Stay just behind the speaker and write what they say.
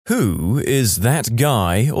Who is that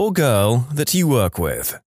guy or girl that you work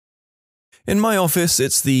with? In my office,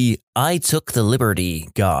 it's the "I took the liberty"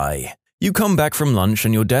 guy. You come back from lunch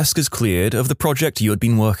and your desk is cleared of the project you had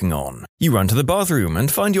been working on. You run to the bathroom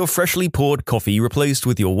and find your freshly poured coffee replaced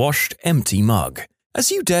with your washed, empty mug.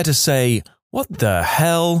 As you dare to say, "What the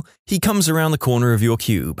hell?" he comes around the corner of your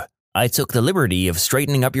cube. "I took the liberty of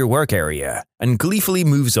straightening up your work area," and gleefully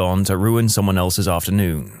moves on to ruin someone else's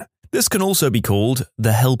afternoon. This can also be called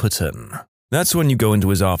the Helperton. That's when you go into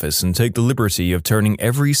his office and take the liberty of turning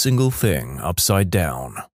every single thing upside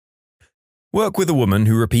down. Work with a woman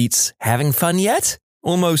who repeats, "Having fun yet?"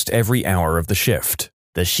 almost every hour of the shift.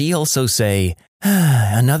 Does she also say,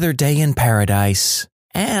 "Another day in paradise,"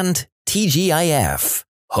 and TGIF,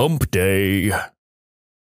 hump day?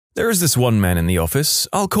 There is this one man in the office,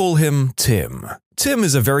 I'll call him Tim. Tim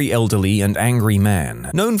is a very elderly and angry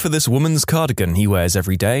man, known for this woman's cardigan he wears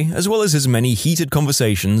every day, as well as his many heated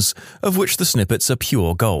conversations, of which the snippets are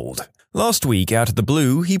pure gold. Last week, out of the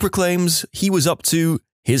blue, he proclaims he was up to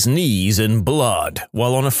his knees in blood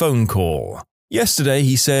while on a phone call. Yesterday,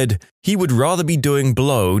 he said he would rather be doing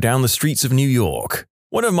blow down the streets of New York.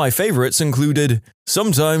 One of my favorites included,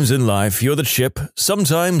 "Sometimes in life you're the chip,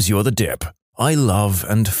 sometimes you're the dip. I love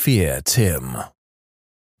and fear Tim."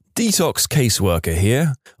 Detox caseworker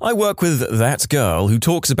here. I work with that girl who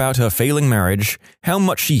talks about her failing marriage, how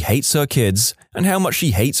much she hates her kids, and how much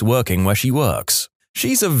she hates working where she works.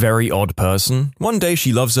 She's a very odd person. One day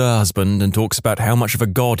she loves her husband and talks about how much of a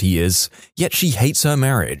god he is, yet she hates her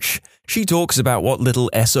marriage. She talks about what little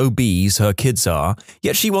SOBs her kids are,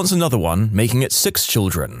 yet she wants another one, making it 6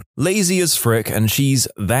 children. Lazy as frick, and she's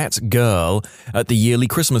that girl at the yearly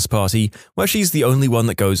Christmas party where she's the only one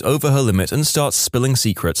that goes over her limit and starts spilling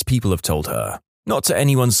secrets people have told her. Not to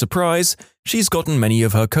anyone's surprise, she's gotten many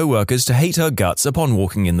of her co-workers to hate her guts upon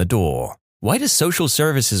walking in the door. Why do social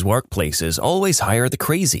services workplaces always hire the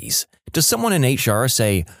crazies? Does someone in HR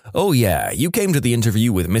say, "Oh yeah, you came to the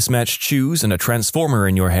interview with mismatched shoes and a transformer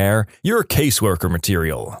in your hair, you're caseworker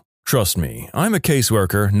material"? Trust me, I'm a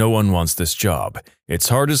caseworker, no one wants this job. It's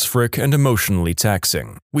hard as frick and emotionally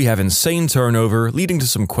taxing. We have insane turnover, leading to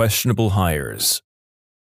some questionable hires.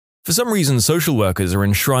 For some reason, social workers are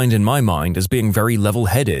enshrined in my mind as being very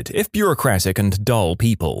level-headed, if bureaucratic and dull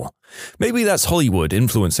people. Maybe that's Hollywood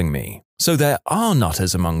influencing me. So there are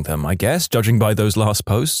nutters among them, I guess, judging by those last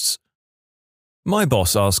posts. My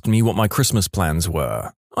boss asked me what my Christmas plans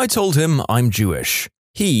were. I told him I'm Jewish.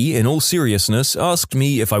 He, in all seriousness, asked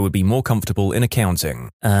me if I would be more comfortable in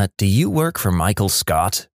accounting. Do you work for Michael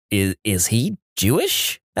Scott? Is he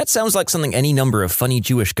Jewish? That sounds like something any number of funny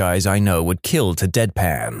Jewish guys I know would kill to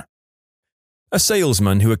deadpan. A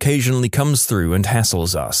salesman who occasionally comes through and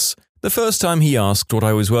hassles us. The first time he asked what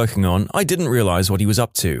I was working on, I didn't realize what he was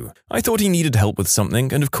up to. I thought he needed help with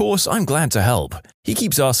something, and of course, I'm glad to help. He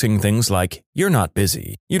keeps asking things like, "You're not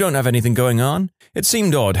busy. You don't have anything going on?" It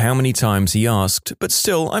seemed odd how many times he asked, but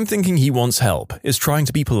still, I'm thinking he wants help, is trying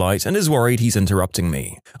to be polite, and is worried he's interrupting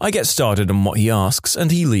me. I get started on what he asks, and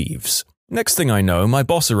he leaves. Next thing I know, my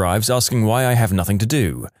boss arrives asking why I have nothing to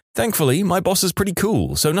do. Thankfully, my boss is pretty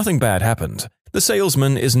cool, so nothing bad happened. The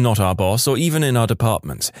salesman is not our boss or even in our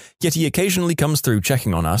department, yet he occasionally comes through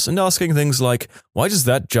checking on us and asking things like, "Why does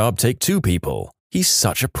that job take 2 people? He's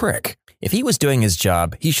such a prick. If he was doing his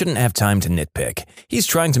job, he shouldn't have time to nitpick. He's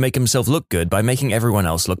trying to make himself look good by making everyone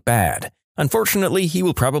else look bad. Unfortunately, he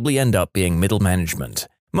will probably end up being middle management.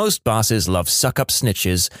 Most bosses love suck-up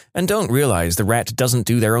snitches and don't realize the rat doesn't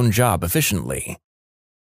do their own job efficiently."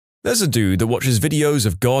 There's a dude that watches videos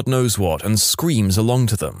of God knows what and screams along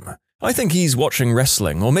to them. I think he's watching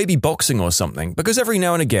wrestling or maybe boxing or something, because every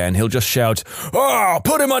now and again he'll just shout, "Oh,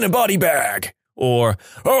 put him on a body bag!" Or,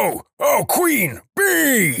 "Oh, Queen,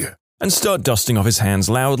 B!" and start dusting off his hands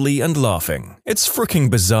loudly and laughing. It's fricking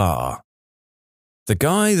bizarre. The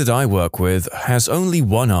guy that I work with has only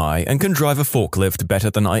one eye and can drive a forklift better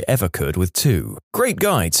than I ever could with 2. Great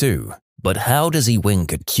guy, too. But how does he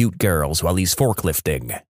wink at cute girls while he's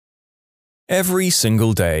forklifting? Every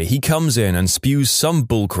single day, he comes in and spews some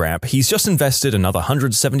bullcrap. He's just invested another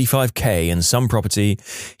 $175K in some property.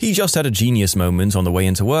 He just had a genius moment on the way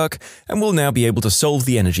into work and will now be able to solve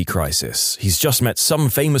the energy crisis. He's just met some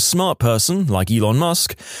famous smart person, like Elon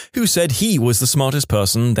Musk, who said he was the smartest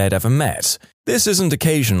person they'd ever met. This isn't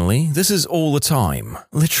occasionally, this is all the time.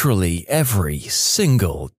 Literally every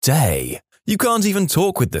single day. You can't even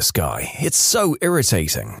talk with this guy. It's so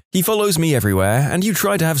irritating. He follows me everywhere, and you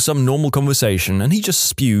try to have some normal conversation, and he just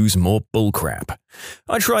spews more bullcrap.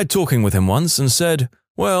 I tried talking with him once and said,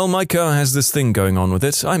 Well, my car has this thing going on with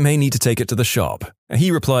it, I may need to take it to the shop.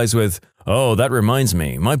 He replies with, oh, that reminds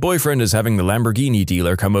me, my boyfriend is having the Lamborghini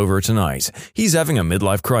dealer come over tonight. He's having a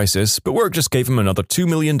midlife crisis, but work just gave him another $2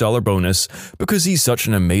 million bonus because he's such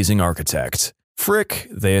an amazing architect. Frick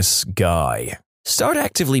this guy. Start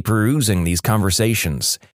actively perusing these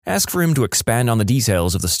conversations. Ask for him to expand on the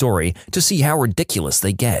details of the story to see how ridiculous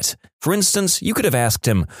they get. For instance, you could have asked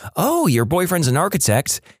him, oh, your boyfriend's an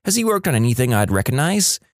architect. Has he worked on anything I'd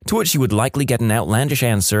recognize? To which you would likely get an outlandish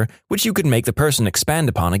answer, which you could make the person expand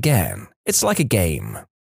upon again. It's like a game.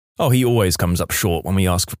 Oh, he always comes up short when we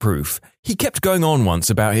ask for proof. He kept going on once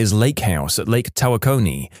about his lake house at Lake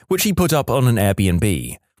Tawakoni, which he put up on an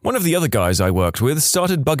Airbnb. One of the other guys I worked with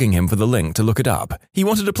started bugging him for the link to look it up. He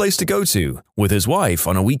wanted a place to go to, with his wife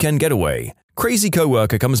on a weekend getaway. Crazy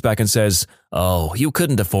coworker comes back and says, oh, you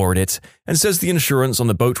couldn't afford it, and says the insurance on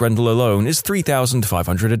the boat rental alone is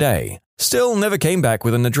 $3,500 a day. Still never came back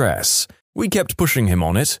with an address. We kept pushing him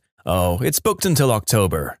on it. Oh, it's booked until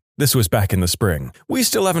October. This was back in the spring. We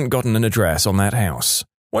still haven't gotten an address on that house.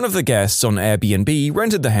 One of the guests on Airbnb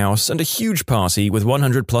rented the house and a huge party with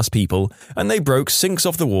 100 plus people, and they broke sinks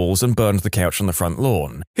off the walls and burned the couch on the front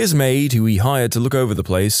lawn. His maid, who he hired to look over the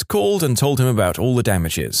place, called and told him about all the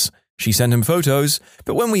damages. She sent him photos,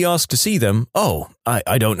 but when we asked to see them,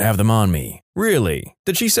 I don't have them on me. Really?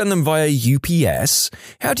 Did she send them via UPS?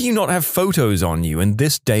 How do you not have photos on you in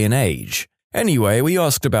this day and age? Anyway, we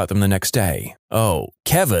asked about them the next day. Oh,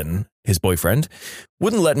 Kevin, his boyfriend,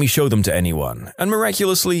 wouldn't let me show them to anyone, and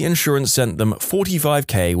miraculously insurance sent them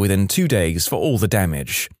 $45,000 within 2 days for all the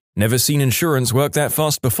damage. Never seen insurance work that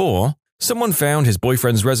fast before. Someone found his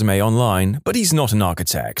boyfriend's resume online, but he's not an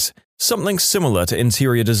architect. Something similar to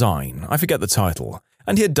interior design, I forget the title,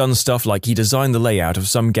 and he had done stuff like he designed the layout of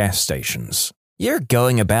some gas stations. You're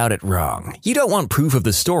going about it wrong. You don't want proof of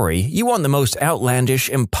the story, you want the most outlandish,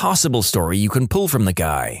 impossible story you can pull from the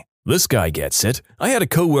guy. This guy gets it. I had a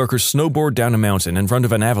coworker snowboard down a mountain in front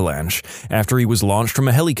of an avalanche after he was launched from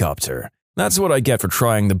a helicopter. That's what I get for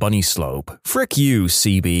trying the bunny slope. Frick you,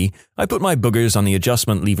 CB. I put my boogers on the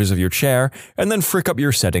adjustment levers of your chair and then frick up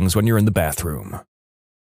your settings when you're in the bathroom.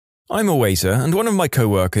 I'm a waiter, and one of my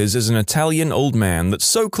coworkers is an Italian old man that's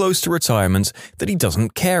so close to retirement that he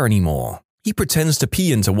doesn't care anymore. He pretends to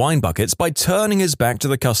pee into wine buckets by turning his back to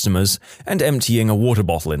the customers and emptying a water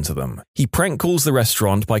bottle into them. He prank calls the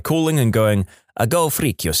restaurant by calling and going, go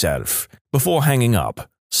freak yourself, before hanging up.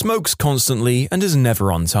 Smokes constantly and is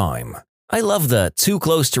never on time. I love the too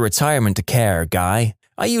close to retirement to care guy.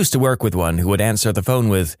 I used to work with one who would answer the phone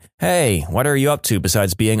with, hey, what are you up to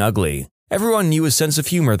besides being ugly? Everyone knew his sense of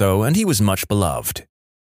humor though, and he was much beloved.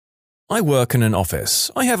 I work in an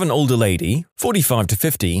office. I have an older lady, 45 to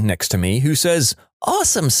 50, next to me who says,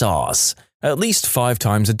 awesome sauce, at least 5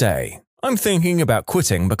 times a day. I'm thinking about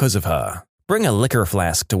quitting because of her. Bring a liquor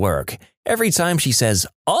flask to work. Every time she says,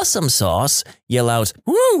 awesome sauce, yell out,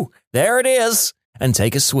 woo, there it is, and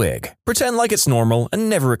take a swig. Pretend like it's normal and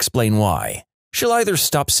never explain why. She'll either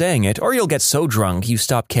stop saying it or you'll get so drunk you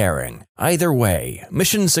stop caring. Either way,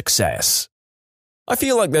 mission success. I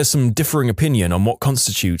feel like there's some differing opinion on what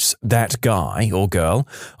constitutes that guy or girl.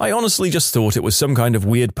 I honestly just thought it was some kind of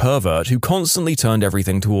weird pervert who constantly turned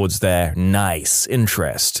everything towards their nice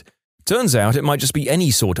interest. Turns out it might just be any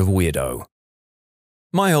sort of weirdo.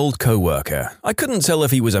 My old coworker. I couldn't tell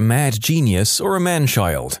if he was a mad genius or a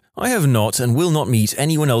man-child. I have not and will not meet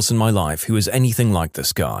anyone else in my life who is anything like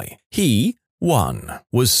this guy. He, 1,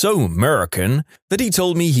 was so American that he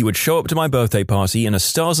told me he would show up to my birthday party in a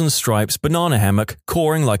Stars and Stripes banana hammock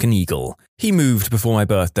cawing like an eagle. He moved before my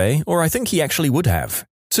birthday, or I think he actually would have.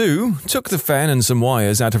 2, took the fan and some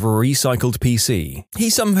wires out of a recycled PC.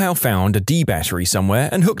 He somehow found a D battery somewhere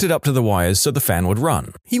and hooked it up to the wires so the fan would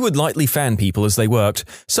run. He would lightly fan people as they worked,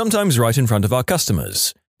 sometimes right in front of our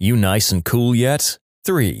customers. You nice and cool yet?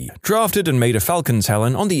 3, drafted and made a falcon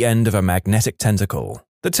talon on the end of a magnetic tentacle.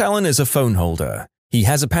 The talon is a phone holder. He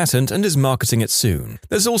has a patent and is marketing it soon.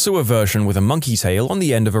 There's also a version with a monkey tail on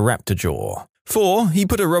the end of a raptor jaw. 4, he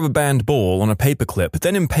put a rubber band ball on a paperclip,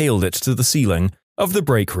 then impaled it to the ceiling of the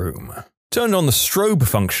break room, turned on the strobe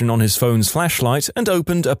function on his phone's flashlight and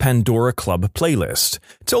opened a Pandora Club playlist,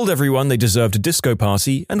 told everyone they deserved a disco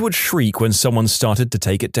party and would shriek when someone started to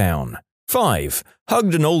take it down. 5,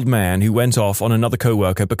 hugged an old man who went off on another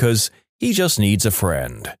coworker because he just needs a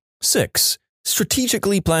friend. 6,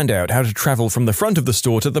 strategically planned out how to travel from the front of the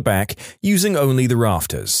store to the back using only the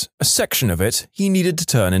rafters. A section of it he needed to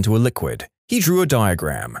turn into a liquid. He drew a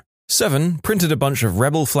diagram. 7, printed a bunch of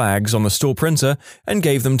rebel flags on the store printer and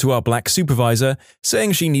gave them to our black supervisor,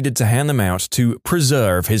 saying she needed to hand them out to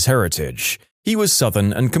preserve his heritage. He was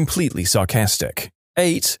Southern and completely sarcastic.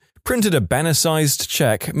 8. Printed a banner-sized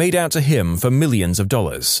check made out to him for millions of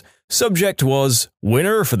dollars. Subject was,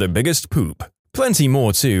 winner for the biggest poop. Plenty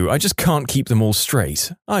more too, I just can't keep them all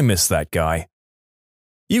straight. I miss that guy.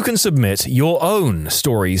 You can submit your own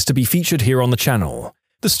stories to be featured here on the channel.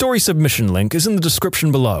 The story submission link is in the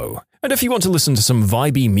description below. And if you want to listen to some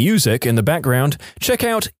vibey music in the background, check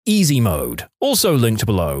out Easy Mode, also linked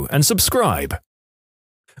below, and subscribe.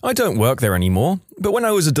 I don't work there anymore, but when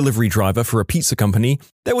I was a delivery driver for a pizza company,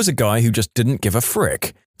 there was a guy who just didn't give a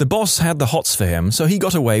frick. The boss had the hots for him, so he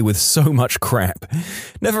got away with so much crap.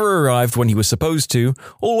 Never arrived when he was supposed to,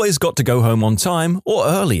 always got to go home on time, or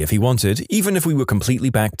early if he wanted, even if we were completely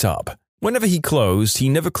backed up. Whenever he closed, he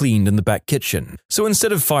never cleaned in the back kitchen, so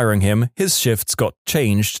instead of firing him, his shifts got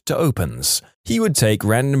changed to opens. He would take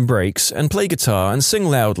random breaks and play guitar and sing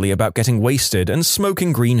loudly about getting wasted and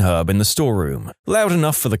smoking green herb in the storeroom, loud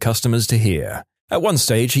enough for the customers to hear. At one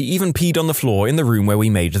stage, he even peed on the floor in the room where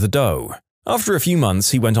we made the dough. After a few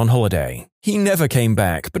months, he went on holiday. He never came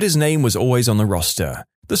back, but his name was always on the roster.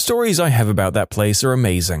 The stories I have about that place are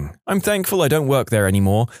amazing. I'm thankful I don't work there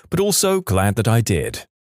anymore, but also glad that I did.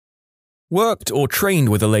 Worked or trained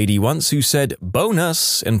with a lady once who said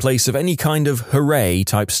bonus in place of any kind of hooray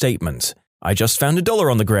type statement. I just found $1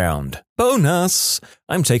 on the ground. Bonus!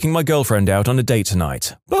 I'm taking my girlfriend out on a date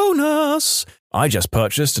tonight. Bonus! I just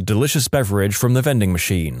purchased a delicious beverage from the vending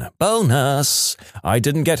machine. Bonus! I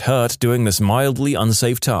didn't get hurt doing this mildly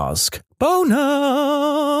unsafe task. Bonus!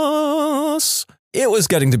 It was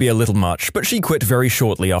getting to be a little much, but she quit very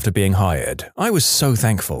shortly after being hired. I was so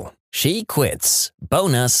thankful. She quits.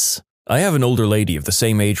 Bonus! I have an older lady of the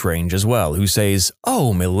same age range as well who says,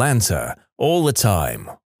 "Oh, Milanta," all the time.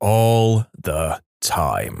 All the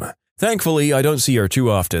time. Thankfully, I don't see her too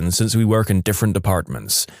often since we work in different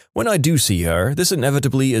departments. When I do see her, this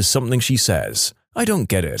inevitably is something she says. I don't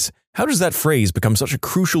get it. How does that phrase become such a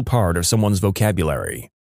crucial part of someone's vocabulary?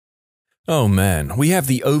 Oh man, we have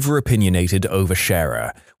the over-opinionated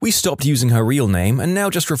oversharer. We stopped using her real name and now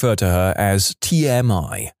just refer to her as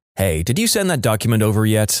TMI. Hey, did you send that document over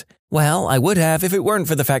yet? Well, I would have if it weren't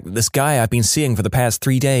for the fact that this guy I've been seeing for the past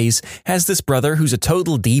 3 days has this brother who's a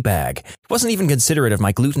total D-bag. Wasn't even considerate of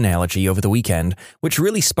my gluten allergy over the weekend, which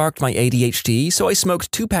really sparked my ADHD, so I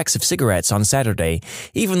smoked 2 packs of cigarettes on Saturday,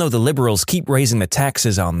 even though the liberals keep raising the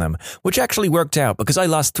taxes on them, which actually worked out because I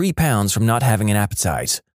lost 3 pounds from not having an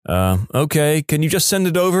appetite. Okay, can you just send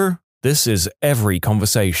it over? This is every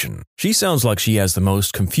conversation. She sounds like she has the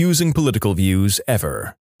most confusing political views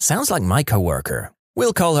ever. Sounds like my coworker.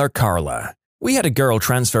 We'll call her Carla. We had a girl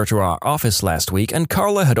transfer to our office last week, and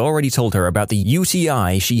Carla had already told her about the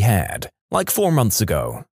UTI she had, like 4 months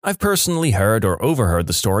ago. I've personally heard or overheard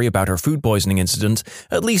the story about her food poisoning incident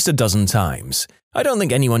at least a dozen times. I don't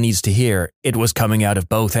think anyone needs to hear it was coming out of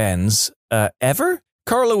both ends. Ever?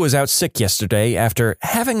 Carla was out sick yesterday after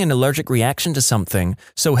having an allergic reaction to something,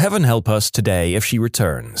 so heaven help us today if she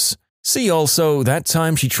returns. See also that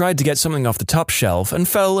time she tried to get something off the top shelf and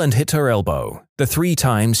fell and hit her elbow. The 3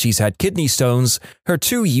 times she's had kidney stones, her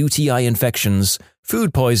 2 UTI infections,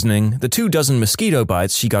 food poisoning, the 24 mosquito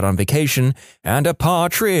bites she got on vacation, and a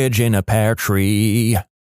partridge in a pear tree.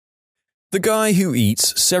 The guy who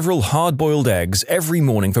eats several hard-boiled eggs every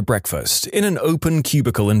morning for breakfast in an open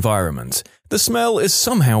cubicle environment. The smell is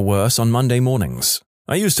somehow worse on Monday mornings.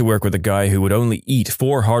 I used to work with a guy who would only eat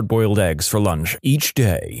 4 hard-boiled eggs for lunch each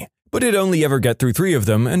day. But he'd only ever get through 3 of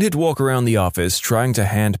them, and he'd walk around the office trying to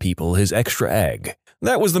hand people his extra egg.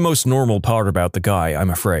 That was the most normal part about the guy, I'm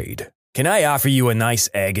afraid. Can I offer you a nice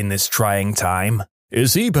egg in this trying time?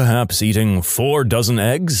 Is he perhaps eating 4 dozen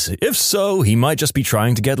eggs? If so, he might just be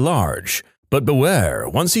trying to get large. But beware,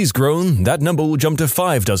 once he's grown, that number will jump to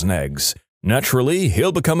 5 dozen eggs. Naturally,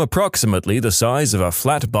 he'll become approximately the size of a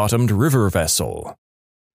flat-bottomed river vessel.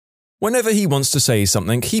 Whenever he wants to say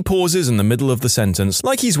something, he pauses in the middle of the sentence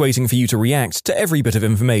like he's waiting for you to react to every bit of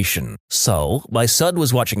information. So, my son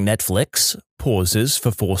was watching Netflix, pauses for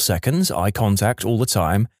 4 seconds, eye contact all the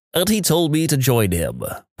time, and he told me to join him.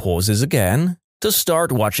 Pauses again, to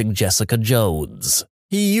start watching Jessica Jones.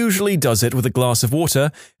 He usually does it with a glass of water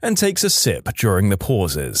and takes a sip during the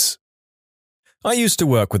pauses. I used to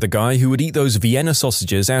work with a guy who would eat those Vienna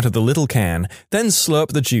sausages out of the little can, then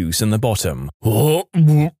slurp the juice in the bottom.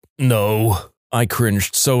 No. I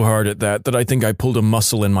cringed so hard at that I think I pulled a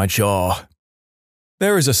muscle in my jaw.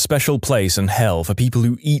 There is a special place in hell for people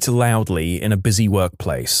who eat loudly in a busy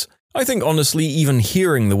workplace. I think honestly even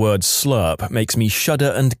hearing the word slurp makes me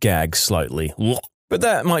shudder and gag slightly. But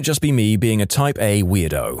that might just be me being a type A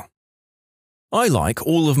weirdo. I like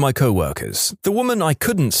all of my co-workers. The woman I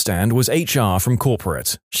couldn't stand was HR from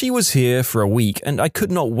corporate. She was here for a week and I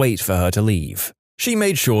could not wait for her to leave. She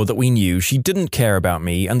made sure that we knew she didn't care about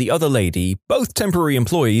me and the other lady, both temporary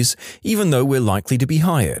employees, even though we're likely to be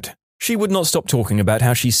hired. She would not stop talking about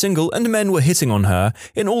how she's single and men were hitting on her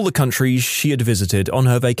in all the countries she had visited on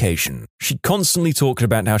her vacation. She constantly talked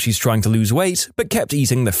about how she's trying to lose weight, but kept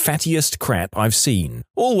eating the fattiest crap I've seen,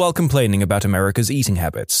 all while complaining about America's eating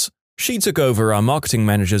habits. She took over our marketing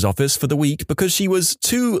manager's office for the week because she was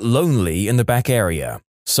too lonely in the back area.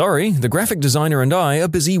 Sorry, the graphic designer and I are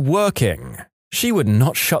busy working. She would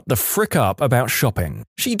not shut the frick up about shopping.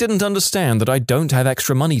 She didn't understand that I don't have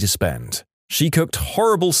extra money to spend. She cooked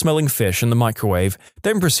horrible-smelling fish in the microwave,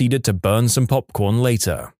 then proceeded to burn some popcorn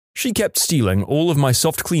later. She kept stealing all of my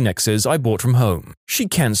soft Kleenexes I bought from home. She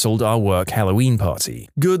cancelled our work Halloween party.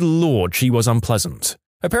 Good lord, she was unpleasant.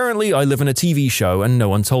 Apparently, I live in a TV show and no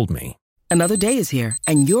one told me. Another day is here,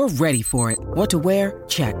 and you're ready for it. What to wear?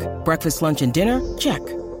 Check. Breakfast, lunch, and dinner? Check.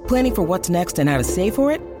 Planning for what's next and how to save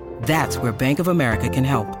for it? That's where Bank of America can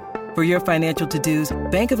help. For your financial to-dos,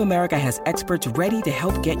 Bank of America has experts ready to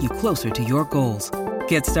help get you closer to your goals.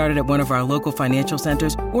 Get started at one of our local financial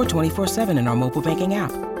centers or 24/7 in our mobile banking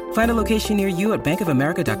app. Find a location near you at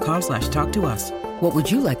bankofamerica.com/talktous. What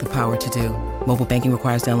would you like the power to do? Mobile banking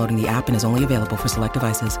requires downloading the app and is only available for select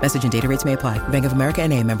devices. Message and data rates may apply. Bank of America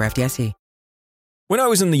N.A., member FDIC. When I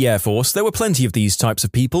was in the Air Force, there were plenty of these types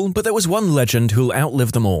of people, but there was one legend who'll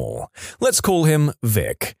outlive them all. Let's call him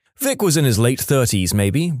Vic. Vic was in his late 30s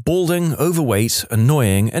maybe, balding, overweight,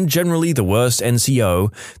 annoying, and generally the worst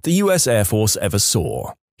NCO the US Air Force ever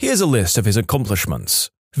saw. Here's a list of his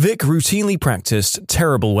accomplishments. Vic routinely practiced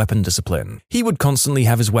terrible weapon discipline. He would constantly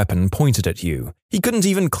have his weapon pointed at you. He couldn't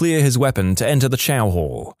even clear his weapon to enter the chow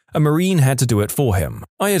hall. A Marine had to do it for him.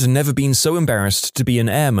 I had never been so embarrassed to be an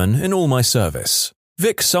airman in all my service.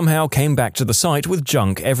 Vic somehow came back to the site with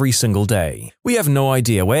junk every single day. We have no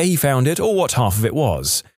idea where he found it or what half of it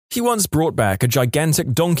was. He once brought back a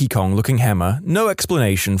gigantic Donkey Kong-looking hammer, no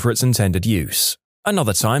explanation for its intended use.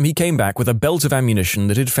 Another time he came back with a belt of ammunition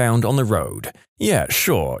that he'd found on the road. Yeah,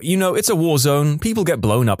 sure, you know, it's a war zone, people get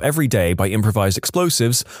blown up every day by improvised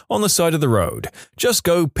explosives on the side of the road. Just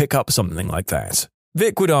go pick up something like that.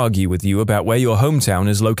 Vic would argue with you about where your hometown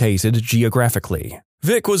is located geographically.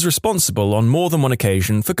 Vic was responsible on more than one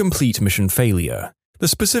occasion for complete mission failure. The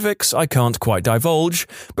specifics I can't quite divulge,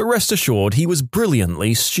 but rest assured he was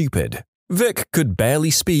brilliantly stupid. Vic could barely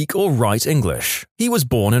speak or write English. He was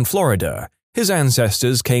born in Florida. His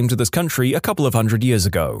ancestors came to this country a couple of 100 years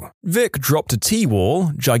ago. Vic dropped a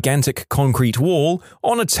T-wall, gigantic concrete wall,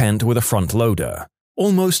 on a tent with a front loader.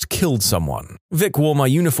 Almost killed someone. Vic wore my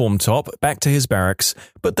uniform top back to his barracks,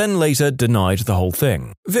 but then later denied the whole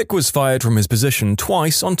thing. Vic was fired from his position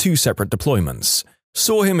twice on 2 separate deployments.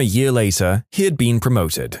 Saw him a year later, he had been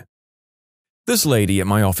promoted. This lady at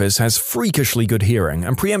my office has freakishly good hearing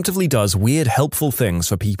and preemptively does weird helpful things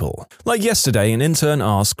for people. Like yesterday, an intern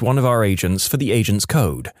asked one of our agents for the agent's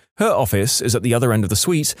code. Her office is at the other end of the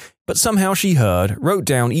suite, but somehow she heard, wrote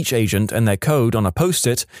down each agent and their code on a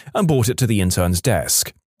post-it, and brought it to the intern's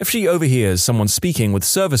desk. If she overhears someone speaking with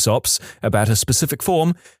service ops about a specific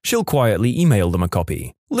form, she'll quietly email them a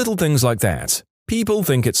copy. Little things like that. People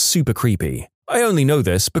think it's super creepy. I only know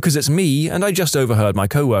this because it's me and I just overheard my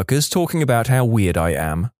coworkers talking about how weird I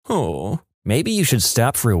am. Oh. Maybe you should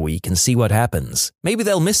stop for a week and see what happens. Maybe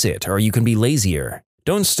they'll miss it or you can be lazier.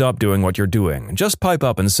 Don't stop doing what you're doing. Just pipe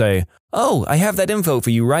up and say, "Oh, I have that info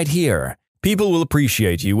for you right here." People will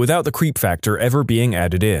appreciate you without the creep factor ever being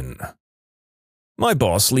added in. My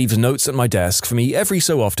boss leaves notes at my desk for me every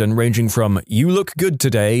so often ranging from "You look good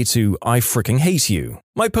today" to "I fricking hate you."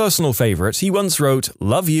 My personal favorite, he once wrote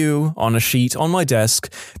 "Love you" on a sheet on my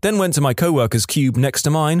desk, then went to my coworker's cube next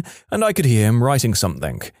to mine and I could hear him writing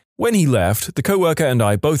something. When he left, the coworker and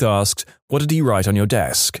I both asked, "What did he write on your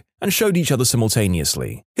desk?" and showed each other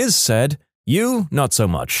simultaneously. His said, "You, not so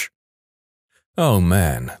much." Oh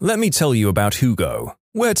man, let me tell you about Hugo.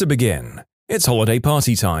 Where to begin? It's holiday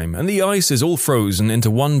party time, and the ice is all frozen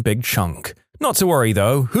into one big chunk. Not to worry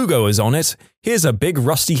though, Hugo is on it. Here's a big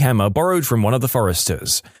rusty hammer borrowed from one of the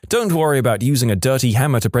foresters. Don't worry about using a dirty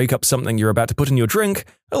hammer to break up something you're about to put in your drink.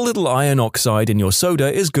 A little iron oxide in your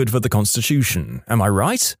soda is good for the constitution. Am I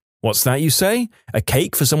right? What's that you say? A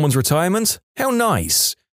cake for someone's retirement? How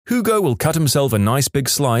nice! Hugo will cut himself a nice big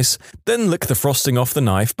slice, then lick the frosting off the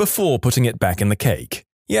knife before putting it back in the cake.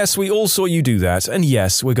 Yes, we all saw you do that, and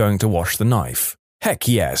yes, we're going to wash the knife. Heck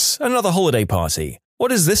yes, another holiday party.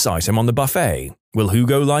 What is this item on the buffet? Will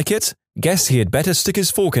Hugo like it? Guess he had better stick his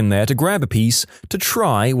fork in there to grab a piece to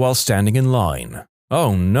try while standing in line.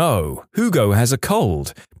 Oh no, Hugo has a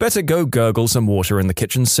cold. Better go gurgle some water in the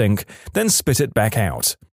kitchen sink, then spit it back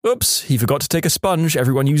out. Oops, he forgot to take a sponge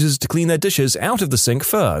everyone uses to clean their dishes out of the sink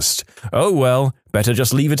first. Oh well, better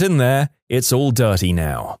just leave it in there. It's all dirty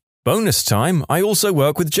now. Bonus time, I also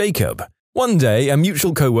work with Jacob. One day, a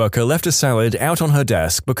mutual coworker left a salad out on her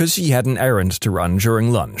desk because she had an errand to run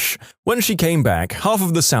during lunch. When she came back, half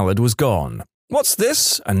of the salad was gone. What's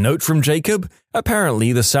this? A note from Jacob?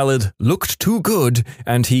 Apparently, the salad looked too good,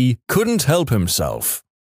 and he couldn't help himself.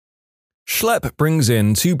 Schlepp brings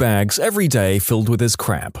in 2 bags every day filled with his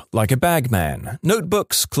crap, like a bagman.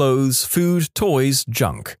 Notebooks, clothes, food, toys,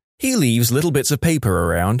 junk. He leaves little bits of paper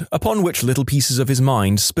around, upon which little pieces of his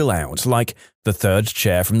mind spill out, like the third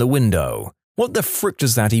chair from the window. What the frick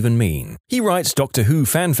does that even mean? He writes Doctor Who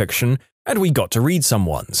fanfiction, and we got to read some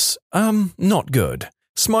once. Not good.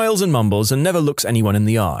 Smiles and mumbles and never looks anyone in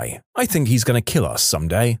the eye. I think he's gonna kill us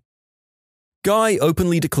someday. Guy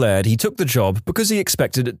openly declared he took the job because he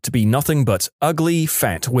expected it to be nothing but ugly,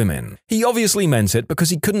 fat women. He obviously meant it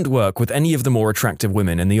because he couldn't work with any of the more attractive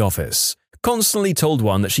women in the office. Constantly told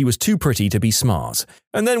one that she was too pretty to be smart,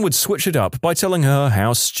 and then would switch it up by telling her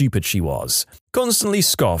how stupid she was. Constantly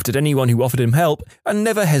scoffed at anyone who offered him help, and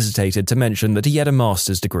never hesitated to mention that he had a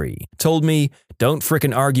master's degree. Told me, "Don't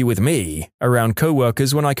frickin' argue with me," around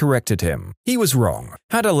co-workers when I corrected him. He was wrong.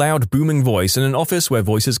 Had a loud booming voice in an office where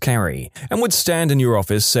voices carry, and would stand in your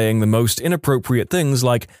office saying the most inappropriate things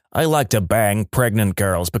like, "I like to bang pregnant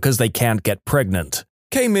girls because they can't get pregnant."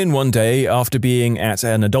 Came in one day after being at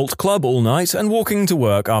an adult club all night and walking to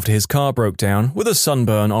work after his car broke down with a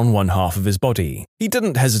sunburn on one half of his body. He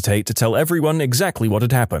didn't hesitate to tell everyone exactly what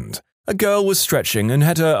had happened. A girl was stretching and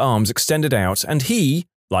had her arms extended out, and he,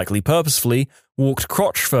 likely purposefully, walked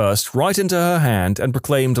crotch first right into her hand and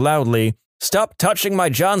proclaimed loudly, "Stop touching my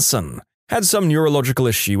Johnson!" Had some neurological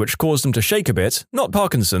issue which caused him to shake a bit, not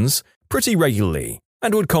Parkinson's, pretty regularly,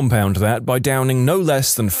 and would compound that by downing no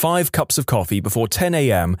less than 5 cups of coffee before 10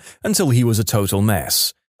 a.m. until he was a total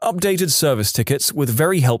mess. Updated service tickets with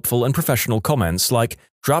very helpful and professional comments like,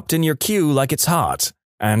 "Dropped in your queue like it's hot,"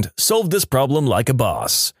 and "Solved this problem like a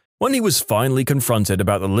boss." When he was finally confronted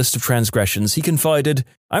about the list of transgressions, he confided,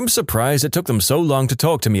 "I'm surprised it took them so long to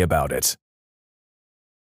talk to me about it."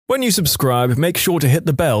 When you subscribe, make sure to hit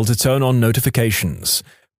the bell to turn on notifications.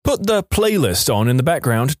 Put the playlist on in the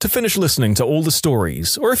background to finish listening to all the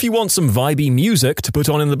stories, or if you want some vibey music to put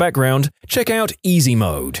on in the background, check out Easy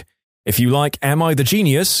Mode. If you like Am I the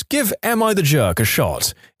Genius, give Am I the Jerk a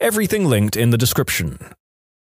shot. Everything linked in the description.